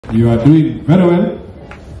You are doing very well,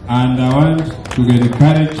 and I want to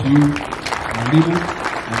encourage you, our leaders,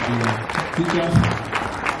 and the teachers,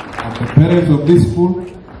 and the parents of this school.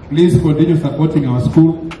 Please continue supporting our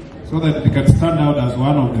school so that it can stand out as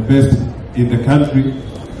one of the best in the country,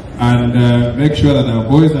 and make sure that our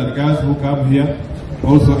boys and girls who come here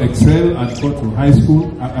also excel and go to high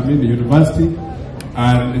school, university,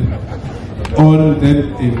 and all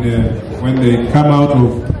then when they come out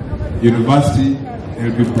of university,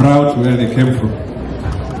 they'll be proud where they came from.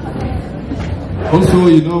 Also,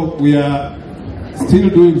 we are still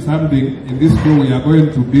doing something in this school. We are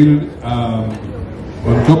going to build,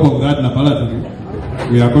 on top of that laboratory,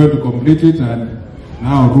 we are going to complete it, and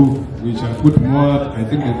now roof. We shall put more, I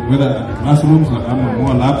think, whether classrooms or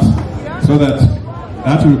more labs, so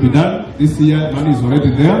that will be done. This year, money is already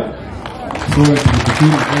there, so it will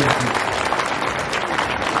become everything.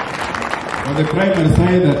 On the primary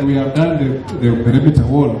side, that we have done the perimeter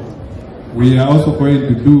wall, we are also going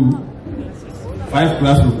to do 5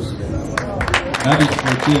 classrooms. That is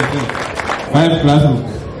for TSS. 5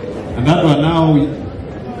 classrooms. And that one now,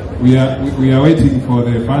 we are waiting for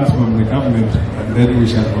the funds from the government, and then we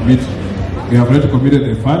shall commit. We have already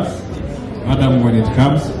committed the funds. Madam, when it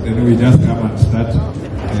comes, then we just come and start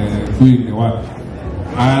doing the work.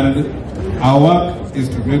 And our work is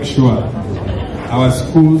to make sure our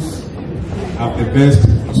schools have the best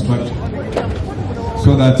infrastructure,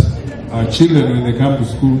 so that our children, when they come to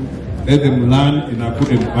school, let them learn in a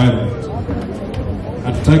good environment.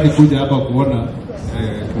 Hatutaki kuja hapa kuona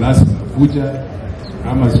class kuja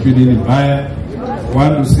ama sipini ni mbaya.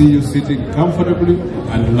 Want to see you sitting comfortably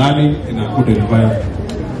and learning in a good environment.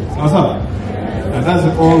 Awesome. And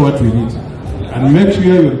that's all what we need. And make sure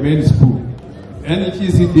you remain school.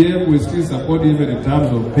 NGCDF will still support even in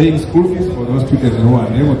terms of paying school fees for those students who are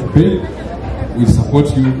unable to pay. We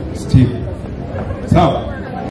support you still. So,